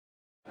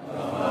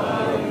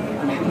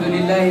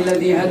لله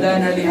الذي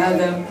هدانا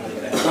لهذا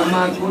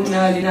وما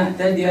كنا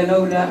لنهتدي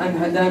لولا أن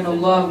هدانا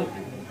الله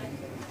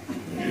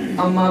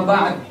أما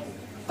بعد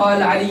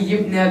قال علي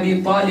بن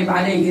أبي طالب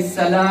عليه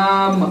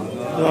السلام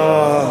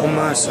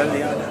اللهم صل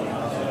على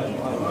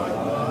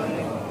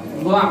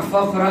ضع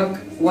فخرك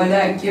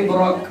ولا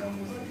كبرك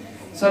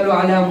صلوا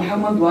على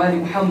محمد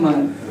وآل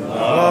محمد.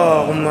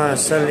 اللهم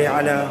صل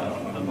على.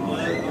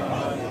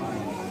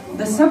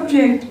 The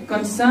subject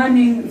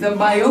concerning the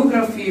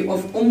biography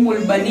of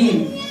Ummul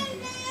Baneen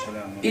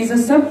is a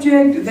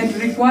subject that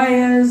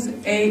requires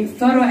a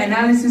thorough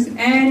analysis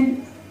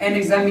and an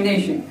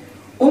examination.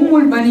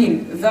 Ummul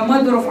Baneen, the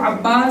mother of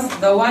Abbas,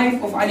 the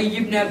wife of Ali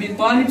ibn Abi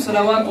Talib,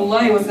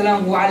 salawatullahi wa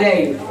salamuhu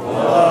alayhi.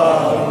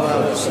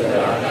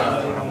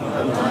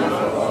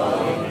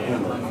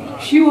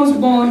 She was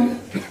born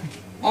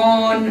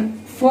on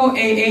 4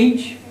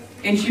 AH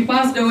and she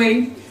passed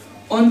away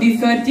on the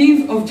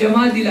 13th of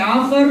Jamad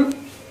al-Akhir,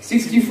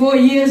 64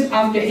 years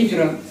after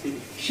Hijrah.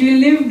 She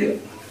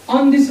lived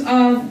on this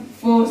earth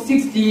for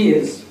 60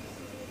 years.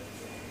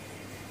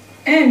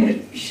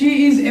 And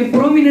she is a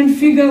prominent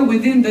figure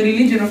within the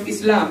religion of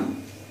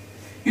Islam.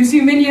 You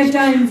see, many a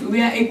times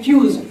we are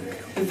accused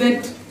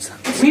that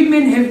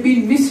women have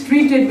been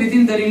mistreated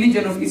within the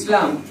religion of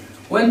Islam.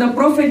 When the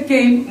Prophet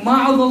came,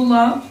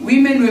 ma'adallah,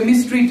 women were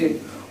mistreated.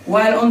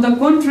 While on the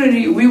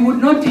contrary, we would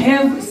not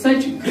have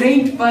such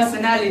great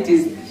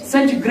personalities,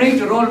 such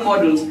great role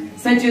models,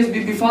 such as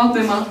Bibi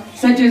Fatima,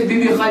 such as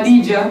Bibi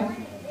Khadija,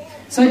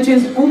 such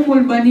as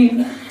Ummul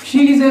Baneen.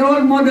 She is a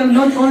role model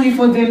not only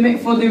for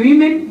the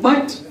women,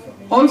 but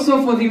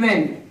also for the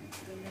men.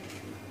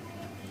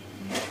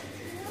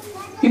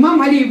 Imam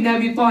Ali ibn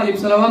Abi Talib,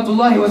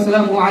 salawatullahi wa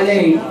salamu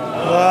alayhi,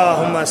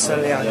 Allahumma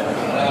salli ala,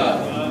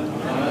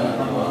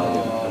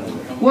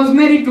 was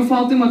married to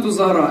Fatima to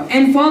Zahra.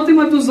 And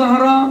Fatima to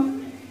Zahra,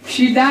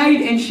 she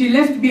died and she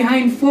left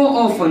behind 4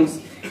 orphans.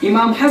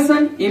 Imam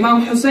Hassan,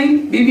 Imam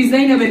Hussein, Bibi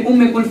Zainab and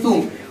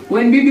Kulthum.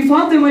 When Bibi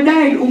Fatima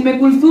died,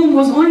 Kulthum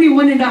was only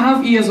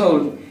 1.5 years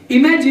old.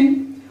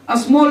 Imagine a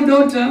small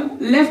daughter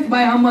left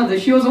by her mother.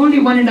 She was only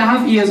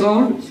 1.5 years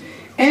old.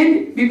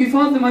 And Bibi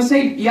Fatima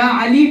said, Ya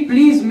Ali,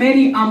 please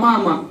marry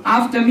Amama.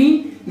 After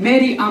me,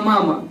 marry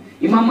Amama.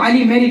 Imam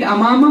Ali married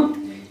Amama.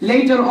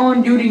 Later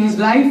on during his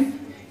life,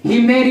 he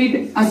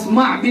married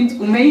Asma' bint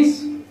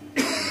Umays.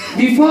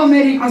 Before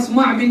marrying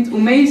Asma' bint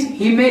Umays,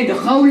 he married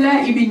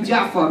Khawla ibn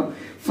Ja'far.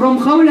 From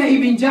Khawla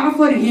ibn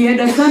Ja'far, he had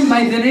a son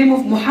by the name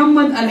of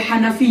Muhammad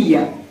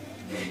al-Hanafiya.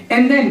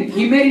 And then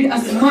he married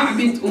Asma'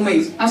 bint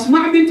Umays.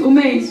 Asma' bint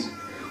Umays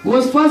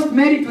was first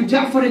married to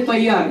Ja'far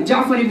al-Tayyar,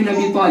 Ja'far ibn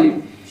Abi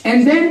Talib.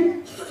 And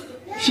then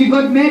she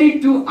got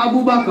married to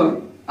Abu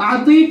Bakr,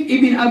 Atiq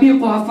ibn Abi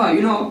Quhafa.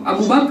 You know,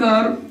 Abu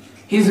Bakr,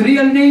 his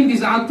real name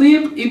is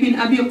Atiq ibn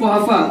Abi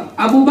Quhafa.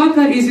 Abu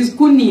Bakr is his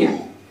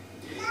kunya.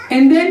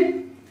 And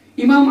then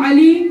Imam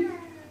Ali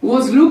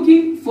was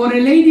looking for a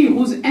lady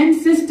whose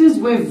ancestors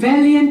were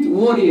valiant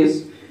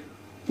warriors.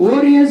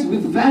 Warriors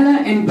with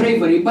valor and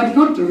bravery, but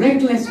not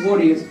reckless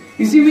warriors.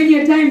 You see, many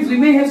a times we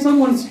may have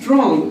someone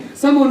strong,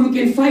 someone who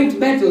can fight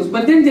battles,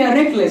 but then they are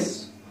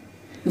reckless.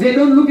 They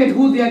don't look at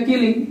who they are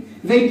killing.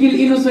 They kill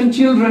innocent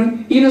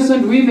children,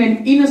 innocent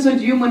women,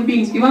 innocent human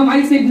beings. Imam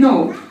Ali said,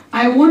 no,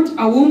 I want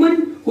a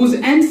woman whose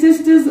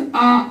ancestors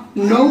are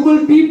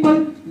noble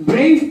people,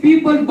 brave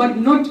people, but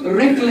not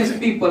reckless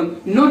people,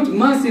 not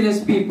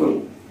merciless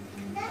people.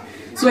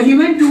 So he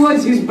went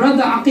towards his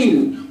brother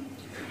Aqil.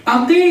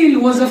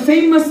 Aqil was a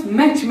famous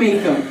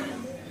matchmaker.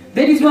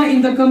 That is why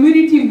in the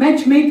community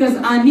matchmakers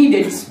are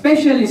needed,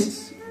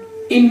 specialists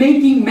in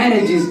making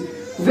marriages.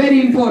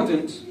 Very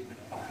important.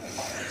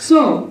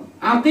 So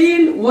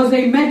Aqil was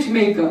a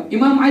matchmaker.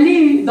 Imam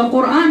Ali, the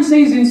Quran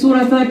says in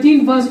Surah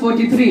 13 verse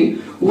 43,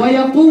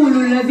 وَيَقُولُ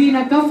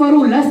الَّذِينَ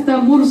كَفَرُوا لَسْتَ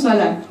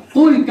مُرْسَلًا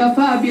قُلْ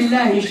كَفَى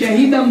بِاللَّهِ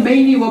شَهِدًا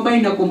بَيْنِي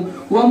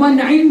وَبَيْنَكُمْ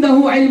وَمَنْ عِنْدَهُ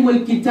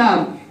عِلْمُ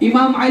الْكِتَابِ.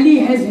 Imam Ali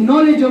has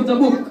knowledge of the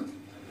book.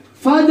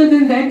 Further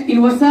than that,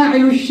 in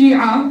Wasa'il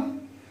al-Shi'a,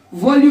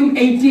 volume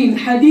 18,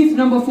 hadith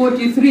number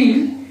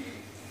 43,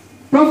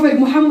 Prophet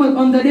Muhammad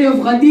on the day of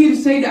Ghadir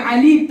said,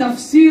 Ali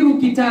tafsiru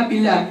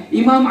kitabillah.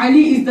 Imam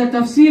Ali is the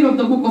tafsir of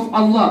the book of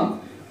Allah.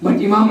 But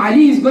Imam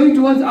Ali is going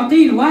towards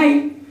Aqil.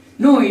 Why?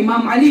 No,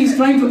 Imam Ali is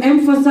trying to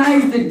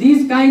emphasize that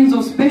these kinds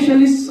of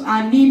specialists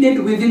are needed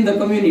within the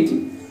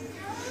community.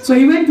 So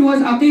he went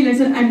towards Aqil and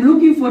said, I'm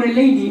looking for a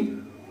lady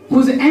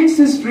whose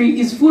ancestry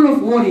is full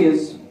of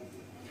warriors.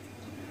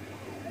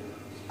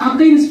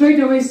 Aqil straight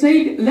away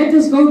said, let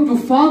us go to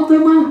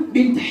Fatima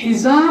bint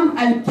Hizam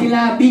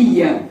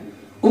al-Kilabiyya.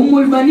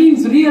 Ummul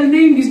Baneen's real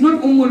name is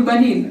not Ummul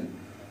Baneen.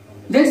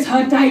 That's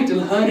her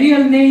title. Her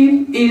real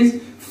name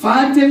is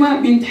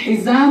Fatima bint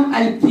Hizam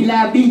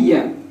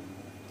al-Kilabiyya.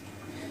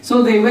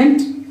 So they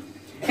went,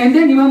 and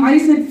then Imam Ali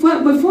said,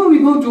 before we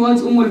go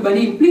towards Ummul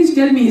Baneen, please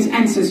tell me his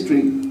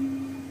ancestry.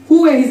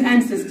 Who were his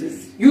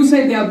ancestors? You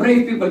said they are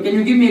brave people. Can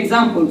you give me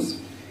examples?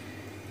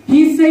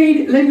 He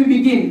said, let me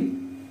begin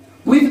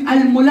with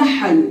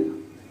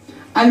Al-Mulahal.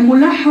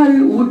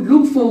 Al-Mulahal would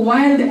look for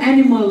wild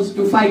animals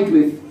to fight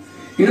with.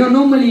 You know,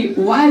 normally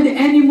wild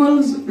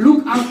animals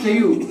look after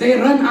you. They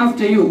run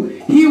after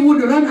you. He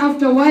would run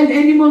after wild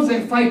animals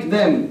and fight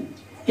them.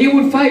 He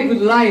would fight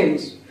with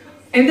lions.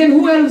 And then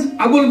who else?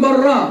 Abul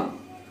Barra,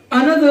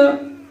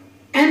 another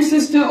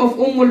ancestor of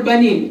Ummul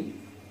Baneen.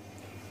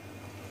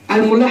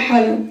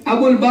 Al-Mulahal,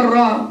 Abul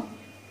Barra,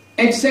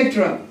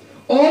 etc.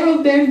 All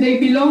of them, they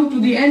belong to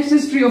the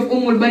ancestry of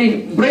Ummul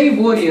Baneen, brave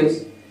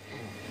warriors.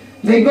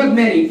 They got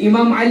married.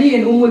 Imam Ali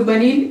and Ummul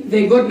Baneen,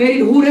 they got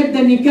married. Who read the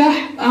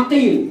nikah?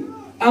 Aqil.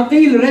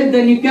 Aqil read the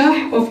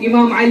nikah of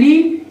Imam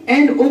Ali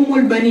and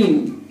Ummul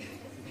Baneen.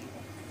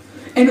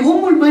 And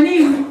Ummul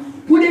Baneen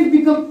would have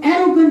become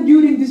arrogant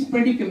during this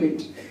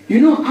predicament. You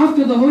know,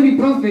 after the Holy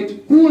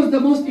Prophet, who was the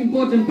most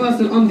important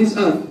person on this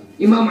earth?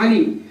 Imam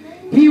Ali.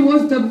 He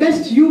was the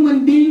best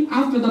human being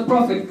after the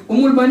Prophet.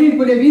 Ummul Baneen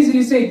could have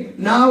easily said,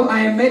 now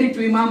I am married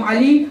to Imam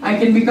Ali, I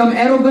can become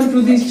arrogant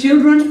to these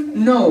children.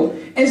 No.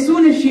 As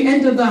soon as she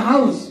entered the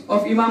house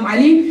of Imam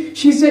Ali,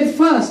 she said,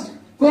 first,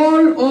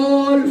 call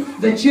all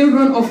the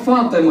children of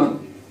Fatima.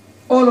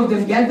 All of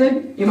them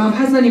gathered, Imam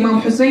Hassan, Imam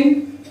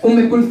Hussein,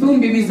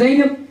 Kulthum, Bibi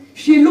Zainab.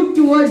 She looked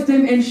towards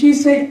them and she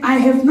said, I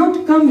have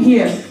not come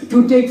here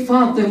to take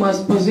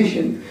Fatima's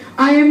position.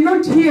 I am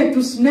not here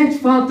to snatch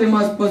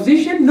Fatima's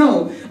position.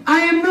 No,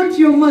 I am not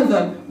your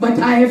mother, but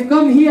I have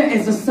come here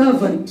as a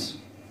servant.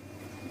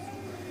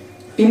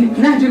 In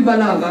Nahj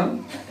al-Balagha,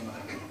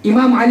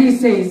 Imam Ali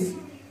says,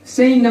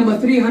 saying number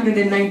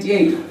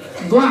 398,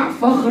 ضع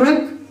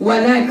فخرك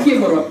ولا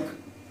كبرك.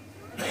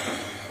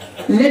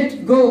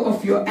 Let go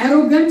of your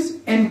arrogance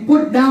and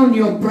put down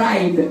your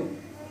pride.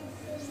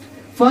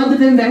 Further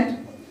than that,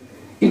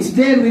 it's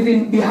there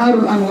within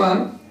Biharul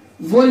Anwar,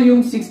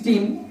 volume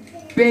 16,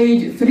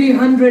 page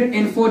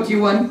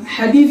 341,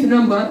 hadith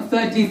number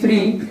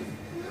 33.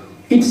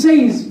 It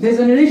says, there's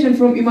a narration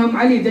from Imam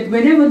Ali that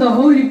whenever the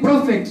Holy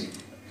Prophet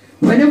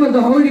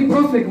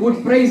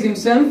would praise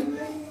himself,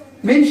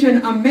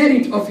 mention a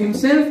merit of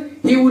himself,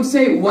 he would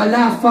say,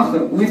 wala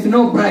fakhr, with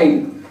no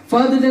pride.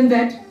 Further than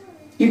that,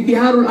 in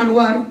Biharul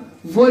Anwar,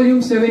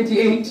 volume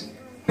 78,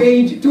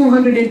 page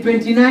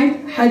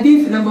 229,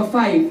 hadith number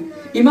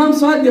 5. Imam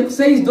Sadiq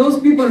says those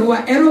people who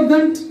are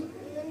arrogant,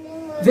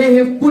 they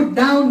have put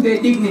down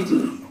their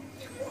dignity.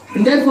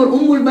 And therefore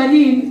Ummul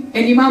Baneen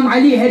and Imam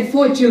Ali had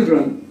 4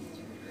 children.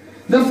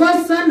 The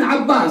first son,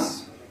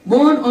 Abbas,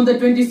 born on the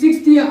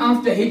 26th year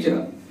after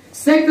Hijrah.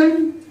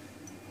 Second,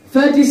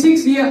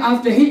 36th year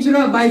after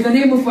Hijrah, by the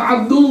name of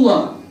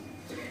Abdullah.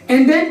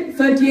 And then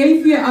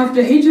 38th year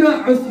after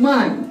Hijrah,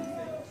 Uthman.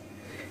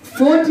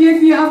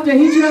 40th year after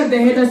Hijrah,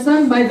 they had a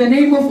son by the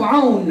name of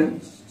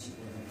Aun.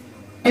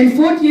 And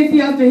 40th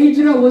year after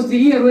Hijrah was the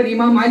year where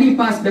Imam Ali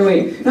passed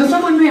away. Now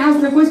someone may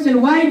ask the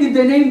question, why did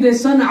they name their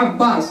son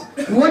Abbas?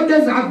 What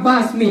does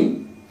Abbas mean?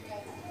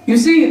 You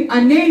see, a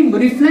name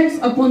reflects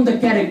upon the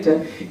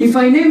character. If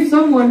I name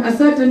someone a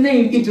certain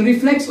name, it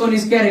reflects on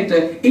his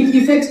character. It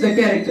affects the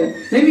character.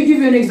 Let me give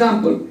you an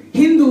example.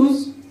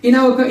 Hindus in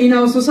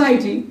our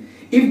society,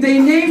 if they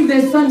name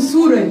their son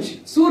Suraj,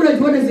 Suraj,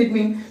 what does it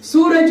mean?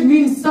 Suraj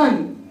means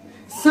sun.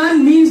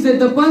 Sun means that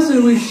the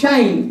person will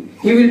shine.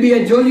 He will be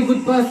a jolly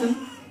good person.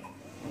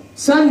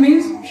 Sun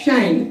means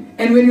shine.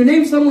 And when you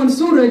name someone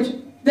Suraj,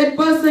 that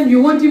person,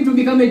 you want him to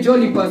become a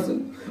jolly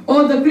person.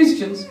 Or the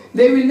Christians,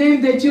 they will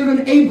name their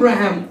children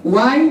Abraham.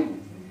 Why?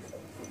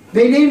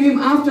 They name him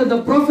after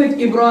the Prophet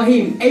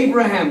Ibrahim,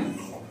 Abraham.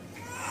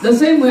 The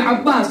same way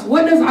Abbas.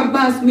 What does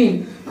Abbas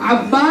mean?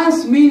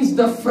 Abbas means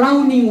the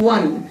frowning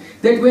one.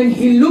 That when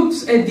he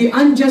looks at the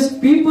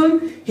unjust people,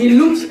 he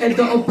looks at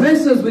the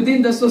oppressors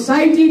within the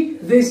society,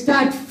 they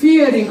start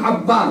fearing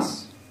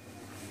Abbas.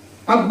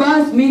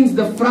 Abbas means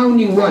the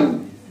frowning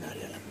one.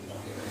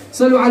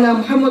 Sallu ala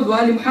Muhammad wa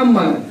ali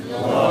Muhammad.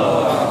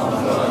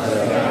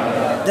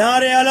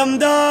 Dar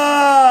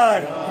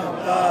Alamdar.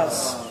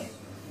 Abbas.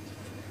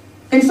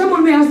 And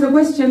someone may ask the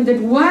question that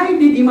why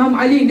did Imam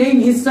Ali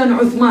name his son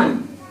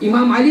Uthman?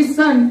 Imam Ali's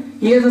son,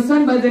 he has a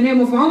son by the name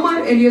of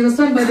Umar and he has a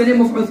son by the name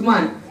of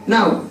Uthman.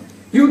 Now,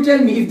 you tell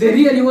me, if there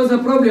really was a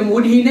problem,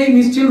 would he name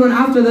his children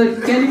after the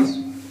caliphs?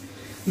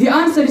 The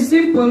answer is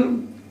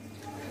simple.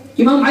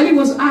 Imam Ali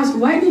was asked,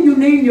 why did you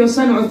name your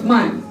son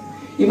Uthman?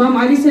 Imam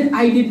Ali said,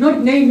 I did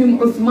not name him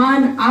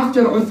Uthman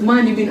after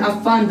Uthman ibn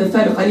Affan, the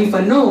third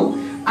Khalifa. No,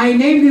 I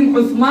named him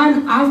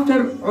Uthman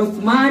after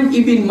Uthman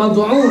ibn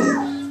Mad'un.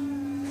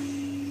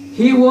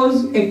 He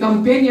was a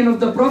companion of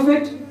the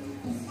Prophet,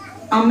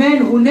 a man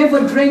who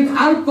never drank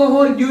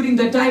alcohol during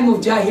the time of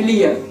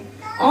Jahiliyyah.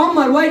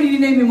 Umar, why did he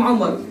name him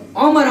Umar?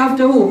 Umar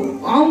after who?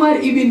 Umar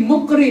ibn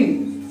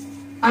Muqrin,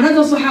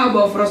 another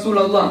Sahaba of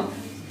Rasulullah.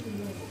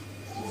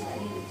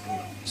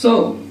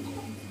 So,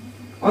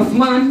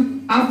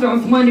 Uthman after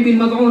Uthman ibn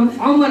Mad'un,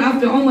 Umar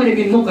after Umar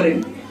ibn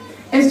Muqrin.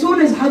 As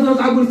soon as Hadrat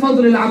Abul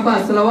Fadl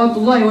al-Abbas,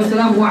 salawatullahi wa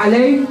salamu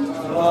alayhi,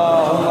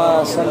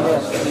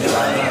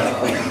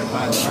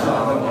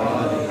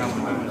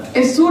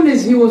 as soon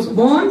as he was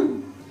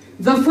born,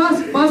 the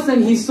first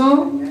person he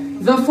saw,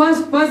 the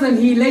first person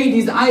he laid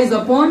his eyes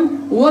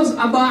upon was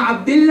Abu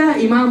Abdullah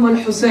Imam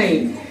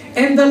al-Hussein.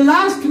 And the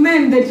last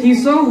man that he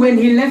saw when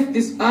he left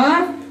this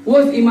earth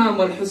was Imam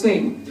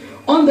al-Hussein.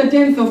 On the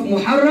 10th of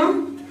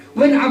Muharram,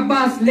 when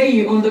Abbas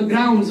lay on the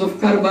grounds of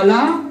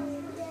Karbala,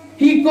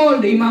 he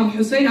called Imam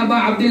Hussein. Abu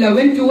Abdullah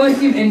went towards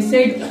him and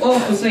said, "Oh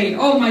Hussein,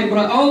 oh my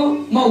brother,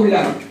 oh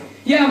Mawla,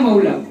 Ya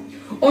Mawla,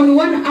 on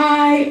one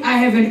eye I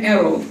have an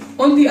arrow,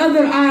 on the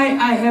other eye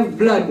I have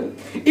blood.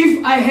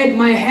 If I had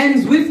my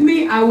hands with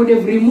me, I would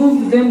have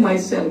removed them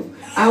myself.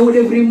 I would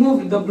have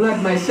removed the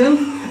blood myself.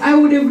 I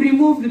would have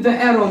removed the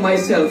arrow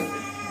myself.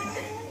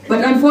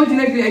 But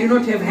unfortunately, I do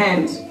not have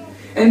hands.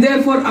 And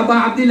therefore, Abu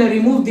Abdullah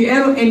removed the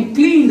arrow and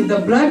cleaned the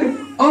blood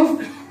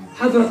of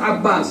Hazrat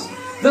Abbas.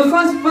 The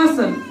first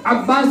person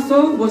Abbas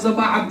saw was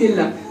Abu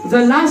Abdullah.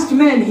 The last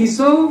man he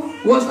saw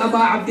was Abu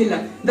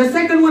Abdullah. The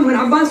second one, when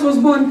Abbas was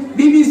born,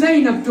 Bibi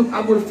Zainab took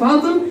Abu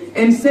al-Fadl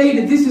and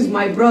said, "This is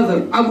my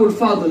brother, Abu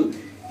al-Fadl.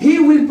 He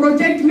will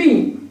protect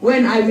me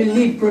when I will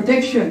need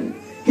protection.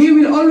 He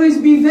will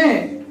always be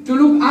there to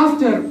look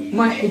after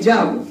my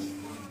hijab."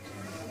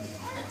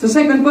 The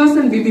second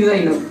person, Bibi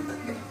Zainab.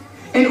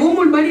 And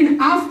Baneen,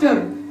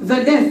 after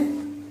the death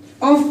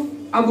of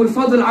Abu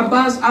al-Fadl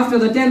Abbas, after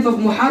the 10th of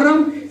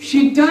Muharram,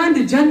 she turned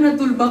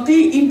Jannatul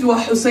Baqi into a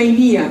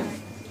Husayniyah.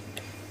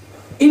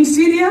 In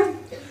Syria,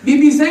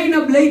 Bibi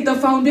Zainab laid the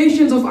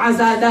foundations of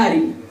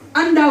Azadari,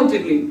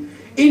 undoubtedly.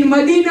 In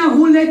Medina,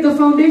 who laid the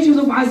foundations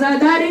of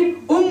Azadari?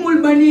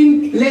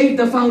 Baneen laid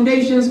the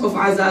foundations of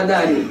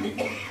Azadari.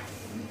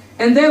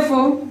 And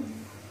therefore,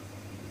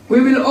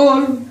 we will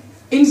all,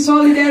 in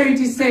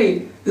solidarity,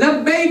 say,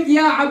 Labbaik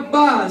ya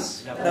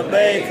Abbas.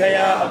 Labbaik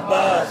ya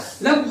Abbas.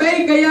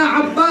 Labbaik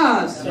ya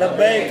Abbas.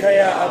 Labbaik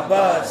ya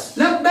Abbas.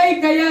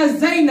 Labbaik ya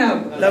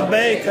Zainab.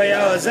 Labbaik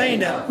ya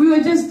Zainab. We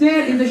were just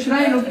there in the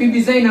shrine of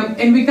Bibi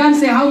Zainab, and we can't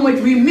say how much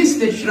we miss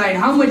that shrine,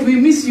 how much we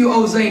miss you,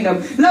 O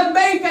Zainab.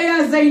 Labbaik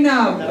ya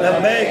Zainab.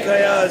 Labbaik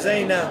ya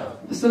Zainab.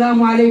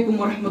 Assalamu alaikum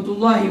wa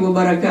rahmatullahi wa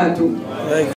barakatuh.